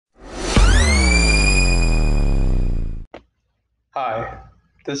Hi,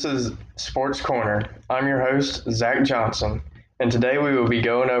 this is Sports Corner. I'm your host, Zach Johnson, and today we will be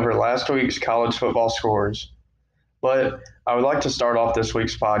going over last week's college football scores. But I would like to start off this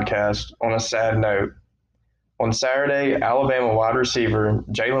week's podcast on a sad note. On Saturday, Alabama wide receiver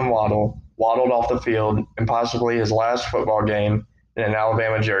Jalen Waddle waddled off the field in possibly his last football game in an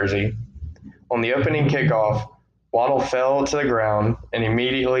Alabama jersey. On the opening kickoff, Waddle fell to the ground and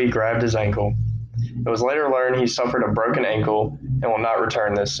immediately grabbed his ankle. It was later learned he suffered a broken ankle and will not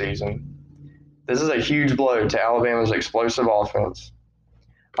return this season. This is a huge blow to Alabama's explosive offense.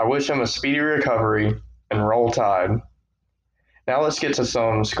 I wish him a speedy recovery and roll tide. Now let's get to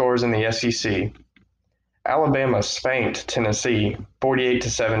some scores in the SEC. Alabama spanked Tennessee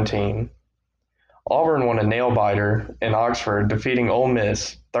 48-17. Auburn won a nail-biter in Oxford, defeating Ole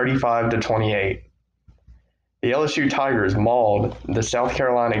Miss 35-28. The LSU Tigers mauled the South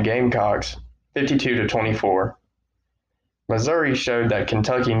Carolina Gamecocks 52-24. Missouri showed that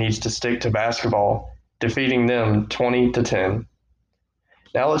Kentucky needs to stick to basketball, defeating them 20-10.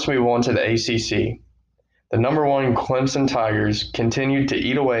 Now let's move on to the ACC. The number one Clemson Tigers continued to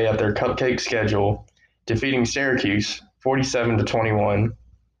eat away at their cupcake schedule, defeating Syracuse 47-21.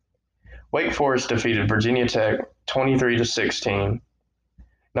 Wake Forest defeated Virginia Tech 23-16.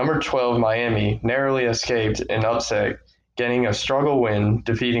 Number 12 Miami narrowly escaped an upset, getting a struggle win,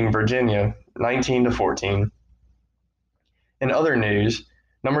 defeating Virginia 19-14. In other news,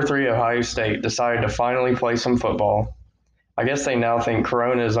 number 3 Ohio State decided to finally play some football. I guess they now think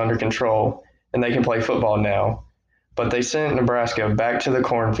Corona is under control and they can play football now, but they sent Nebraska back to the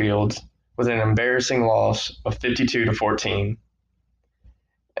cornfields with an embarrassing loss of 52-14.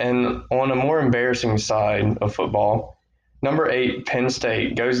 And on a more embarrassing side of football, number 8 Penn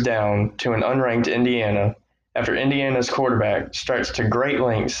State goes down to an unranked Indiana after Indiana's quarterback stretched to great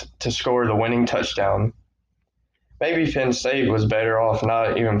lengths to score the winning touchdown. Maybe Penn State was better off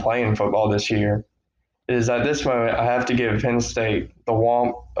not even playing football this year. It is at this moment I have to give Penn State the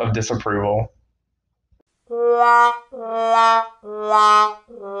womp of disapproval.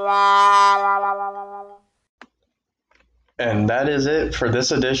 And that is it for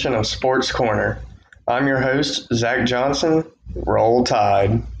this edition of Sports Corner. I'm your host, Zach Johnson. Roll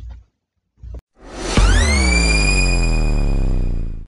Tide.